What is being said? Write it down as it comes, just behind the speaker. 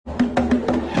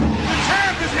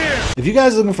If you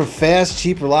guys are looking for fast,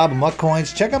 cheap, reliable MUT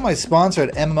coins, check out my sponsor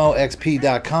at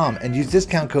MMOXP.com and use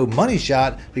discount code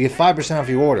MONEYSHOT to get 5% off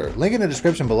your order. Link in the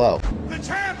description below. The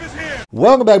champ is here!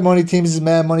 Welcome back, Money Team. This is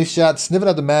Madden Money Shot, sniffing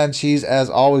out the Madden cheese as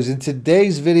always. In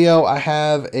today's video, I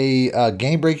have a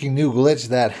game-breaking new glitch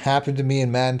that happened to me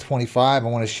in Madden 25. I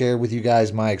want to share with you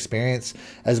guys my experience,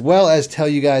 as well as tell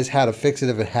you guys how to fix it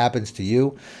if it happens to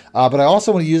you. But I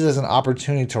also want to use it as an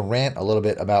opportunity to rant a little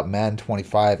bit about Madden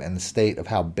 25 and the state of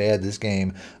how bad this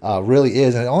game really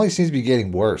is, and it only seems to be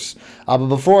getting worse. But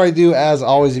before I do, as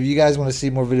always, if you guys want to see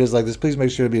more videos like this, please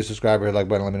make sure to be a subscriber, hit the like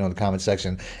button, let me know in the comment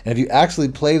section. And if you actually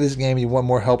play this game and you want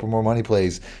more help or more money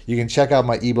plays, you can check out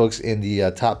my ebooks in the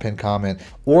top pinned comment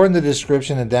or in the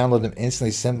description and download them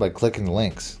instantly simply by clicking the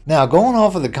links. Now, going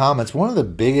off of the comments, one of the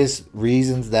biggest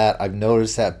reasons that I've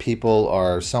noticed that people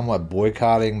are somewhat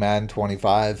boycotting Madden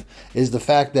 25 is the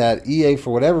fact that EA,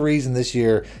 for whatever reason this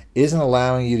year, isn't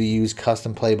allowing you to use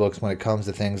custom playbooks when it comes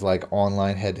to things like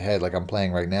online head-to-head like I'm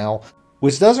playing right now.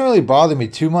 Which doesn't really bother me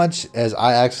too much, as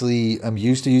I actually am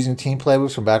used to using team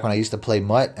playbooks from back when I used to play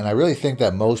MUT, and I really think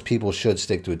that most people should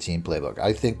stick to a team playbook.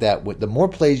 I think that with the more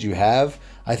plays you have,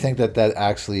 I think that that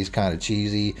actually is kind of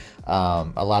cheesy.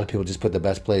 A lot of people just put the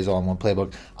best plays on one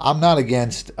playbook. I'm not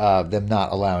against them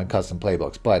not allowing custom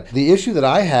playbooks, but the issue that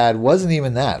I had wasn't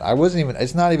even that.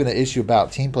 It's not even an issue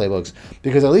about team playbooks,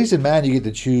 because at least in Madden you get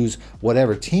to choose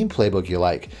whatever team playbook you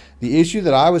like. The issue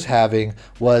that I was having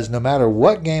was no matter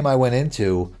what game I went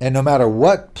into, and no matter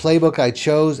what playbook I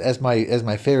chose as my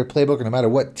favorite playbook, or no matter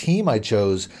what team I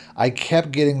chose, I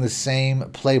kept getting the same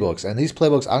playbooks. And these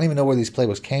playbooks, I don't even know where these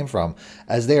playbooks came from,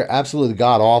 as they're absolutely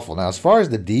god-awful. Now, as far as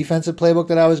the defensive playbook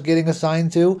that I was getting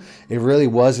assigned to, it really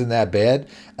wasn't that bad.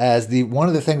 As one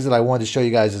of the things that I wanted to show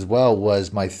you guys as well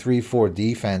was my 3-4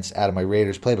 defense out of my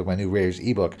Raiders playbook, my new Raiders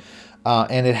ebook.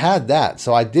 And it had that,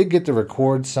 so I did get to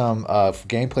record some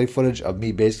gameplay footage of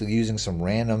me basically using some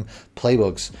random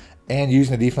playbooks and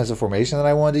using the defensive formation that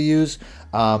I wanted to use,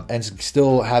 and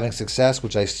still having success,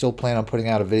 which I still plan on putting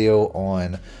out a video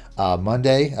on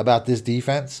Monday about this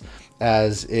defense,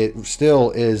 as it still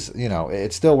is, you know,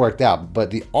 it still worked out. But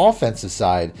the offensive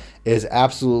side is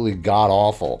absolutely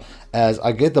god-awful. As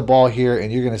I get the ball here,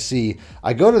 and you're going to see,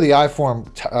 I go to the I-form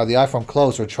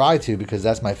close, or try to, because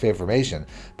that's my favorite formation.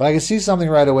 But I can see something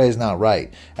right away is not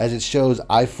right, as it shows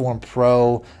I-form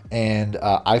Pro and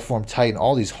I-form Tight, and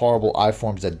all these horrible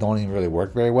I-forms that don't even really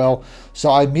work very well.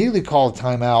 So I immediately call a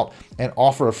timeout and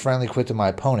offer a friendly quit to my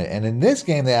opponent. And in this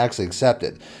game, they actually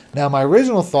accepted. Now, my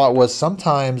original thought was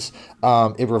sometimes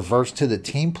it reverts to the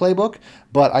team playbook,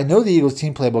 but I know the Eagles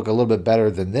team playbook a little bit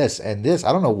better than this, and this,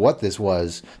 I don't know what this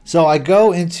was. So I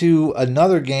go into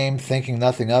another game thinking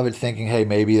nothing of it, thinking, hey,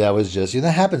 maybe that was just, you know,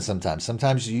 that happens sometimes.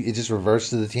 Sometimes it just reverts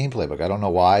to the team playbook. I don't know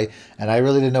why, and I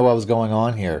really didn't know what was going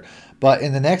on here. But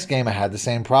in the next game, I had the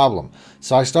same problem.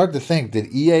 So I start to think,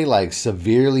 did EA like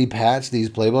severely patch these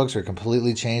playbooks or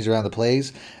completely change around the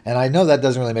plays? And I know that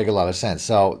doesn't really make a lot of sense.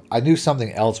 So I knew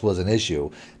something else was an issue.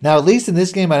 Now, at least in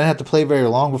this game, I didn't have to play very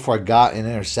long before I got an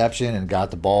interception and got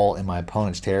the ball in my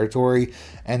opponent's territory.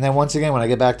 And then once again, when I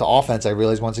get back to offense, I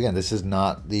realized once again, this is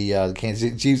not the Kansas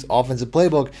City Chiefs offensive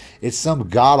playbook. It's some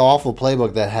god-awful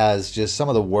playbook that has just some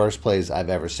of the worst plays I've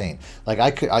ever seen. Like,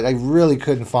 I really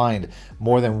couldn't find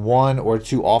more than one or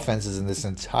two offenses in this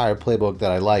entire playbook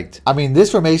that I liked. I mean,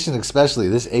 this formation, especially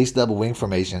this ace double wing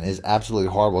formation, is absolutely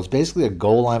horrible. It's basically a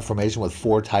goal line formation with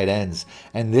 4 tight ends,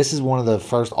 and this is one of the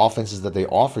first offenses that they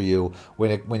offer you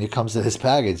when it comes to this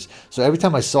package. So every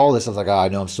time I saw this, I was like, oh, I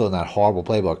know I'm still in that horrible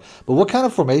playbook. But what kind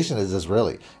of formation is this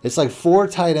really? It's like 4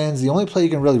 tight ends. The only play you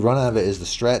can really run out of it is the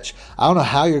stretch. I don't know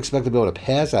how you're expected to be able to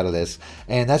pass out of this,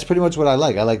 and that's pretty much what I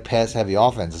like. I like pass-heavy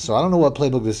offenses. So I don't know what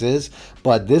playbook this is,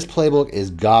 but this playbook is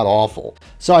god-awful.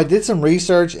 So I did some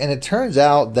research, and it turns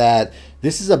out that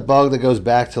this is a bug that goes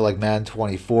back to like Madden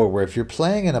 24, where if you're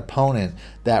playing an opponent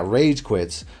that rage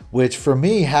quits, which for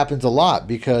me happens a lot,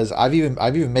 because I've even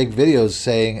made videos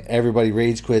saying everybody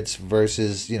rage quits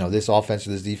versus, you know, this offense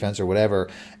or this defense or whatever,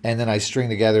 and then I string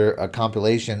together a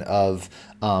compilation of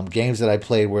games that I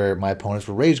played where my opponents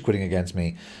were rage quitting against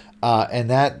me, and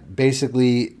that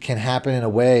basically can happen in a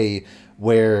way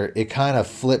where it kind of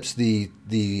flips the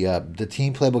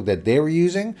team playbook that they were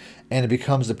using, and it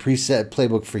becomes the preset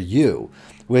playbook for you,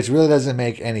 which really doesn't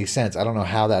make any sense. I don't know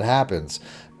how that happens.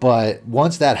 But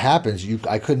once that happens,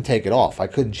 I couldn't take it off. I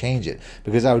couldn't change it,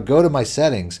 because I would go to my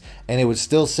settings and it would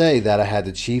still say that I had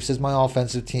the Chiefs as my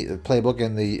offensive playbook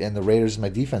and the Raiders as my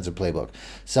defensive playbook.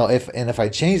 So if I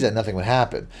changed that, nothing would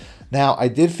happen. Now, I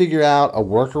did figure out a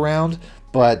workaround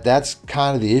But that's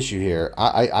kind of the issue here.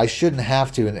 I shouldn't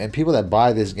have to, and people that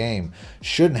buy this game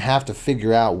shouldn't have to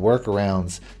figure out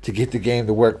workarounds to get the game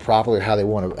to work properly or how they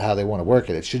want to work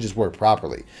it. It should just work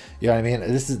properly. You know what I mean?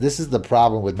 This is the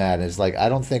problem with Madden. It's like, I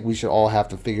don't think we should all have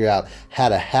to figure out how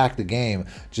to hack the game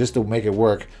just to make it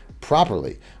work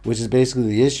properly, which is basically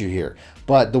the issue here.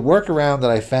 But the workaround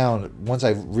that I found once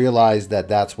I realized that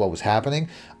that's what was happening,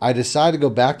 I decided to go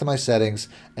back to my settings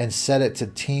and set it to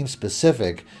team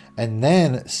specific, and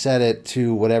then set it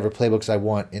to whatever playbooks I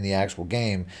want in the actual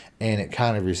game, and it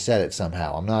kind of reset it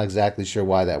somehow. I'm not exactly sure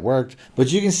why that worked,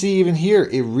 but you can see even here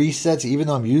it resets. Even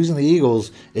though I'm using the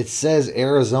Eagles, it says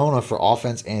Arizona for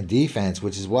offense and defense,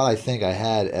 which is what I think I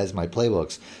had as my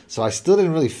playbooks. So I still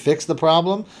didn't really fix the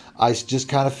problem. I just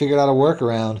kind of figured out a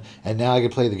workaround, and now I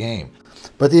can play the game.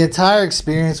 But the entire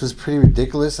experience was pretty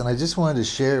ridiculous, and I just wanted to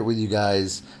share it with you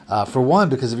guys. For one,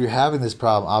 because if you're having this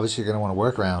problem, obviously you're going to want to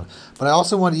work around. But I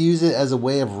also want to use it as a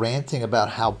way of ranting about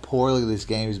how poorly this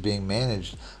game is being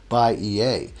managed by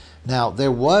EA. Now,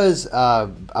 there was,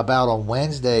 about on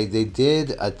Wednesday, they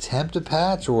did attempt a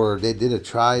patch, or they did a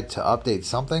try to update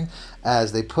something,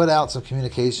 as they put out some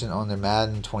communication on their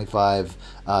Madden 25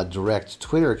 direct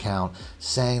Twitter account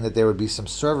saying that there would be some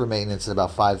server maintenance at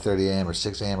about 5:30 a.m. or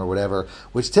 6 a.m. or whatever,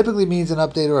 which typically means an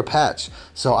update or a patch.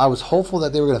 So I was hopeful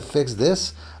that they were going to fix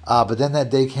this. But then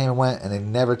that day came and went, and they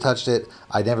never touched it.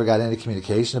 I never got any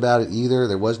communication about it either.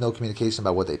 There was no communication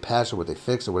about what they patched or what they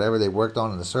fixed or whatever they worked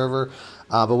on in the server.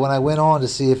 But when I went on to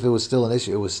see if it was still an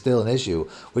issue, it was still an issue,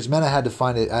 which meant I had to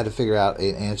find it. I had to figure out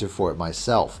an answer for it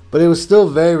myself. But it was still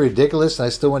very ridiculous, and I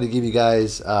still want to give you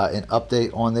guys an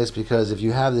update on this, because if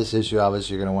you have this issue,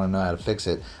 obviously you're going to want to know how to fix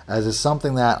it, as it's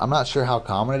something that I'm not sure how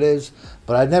common it is,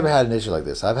 but I've never had an issue like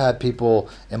this. I've had people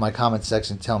in my comment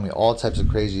section tell me all types of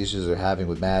crazy issues they're having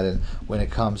with Madden when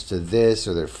it comes to this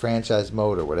or their franchise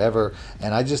mode or whatever,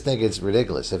 and I just think it's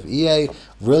ridiculous. If EA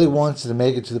really wants to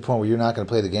make it to the point where you're not going to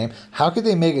play the game, how could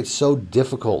they make it so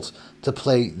difficult to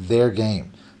play their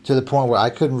game to the point where I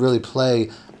couldn't really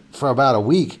play for about a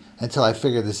week until I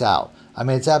figured this out? I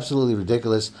mean, it's absolutely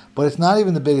ridiculous, but it's not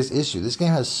even the biggest issue. This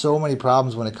game has so many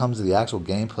problems when it comes to the actual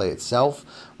gameplay itself,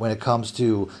 when it comes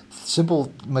to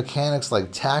simple mechanics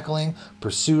like tackling,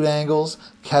 pursuit angles,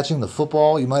 catching the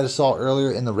football. You might have saw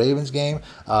earlier in the Ravens game,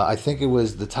 I think it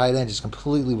was the tight end just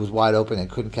completely was wide open and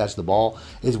couldn't catch the ball.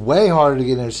 It's way harder to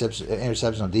get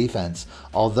interception on defense,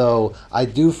 although I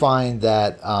do find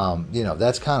that, you know,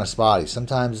 that's kind of spotty.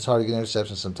 Sometimes it's hard to get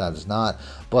interceptions, sometimes it's not.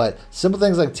 But simple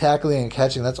things like tackling and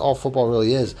catching, that's all football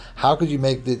really is. How could you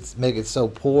make it so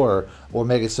poor or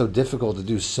make it so difficult to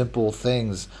do simple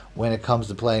things when it comes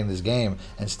to playing this game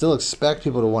and still expect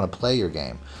people to want to play your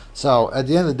game? So at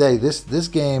the end of the day, this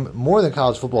game, more than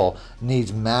college football,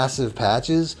 needs massive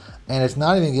patches, and it's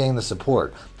not even getting the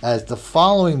support. As the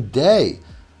following day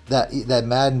that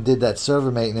Madden did that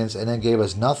server maintenance and then gave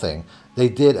us nothing, they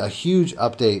did a huge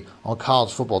update on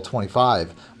College Football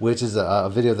 25, which is a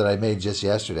video that I made just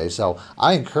yesterday. So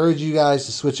I encourage you guys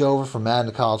to switch over from Madden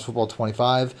to College Football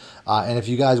 25. And if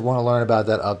you guys want to learn about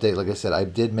that update, like I said, I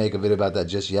did make a video about that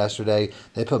just yesterday.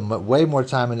 They put way more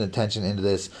time and attention into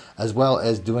this, as well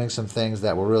as doing some things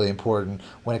that were really important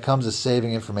when it comes to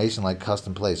saving information like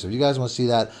custom plays. So if you guys want to see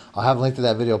that, I'll have a link to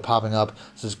that video popping up.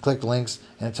 So just click the links.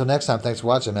 And until next time, thanks for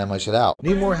watching, man. My shit out.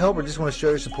 Need more help or just want to show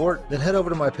your support? Then head over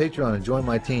to my Patreon and join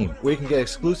my team, where you can get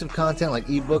exclusive content like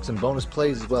ebooks and bonus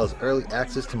plays, as well as early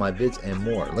access to my vids and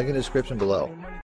more. Link in the description below.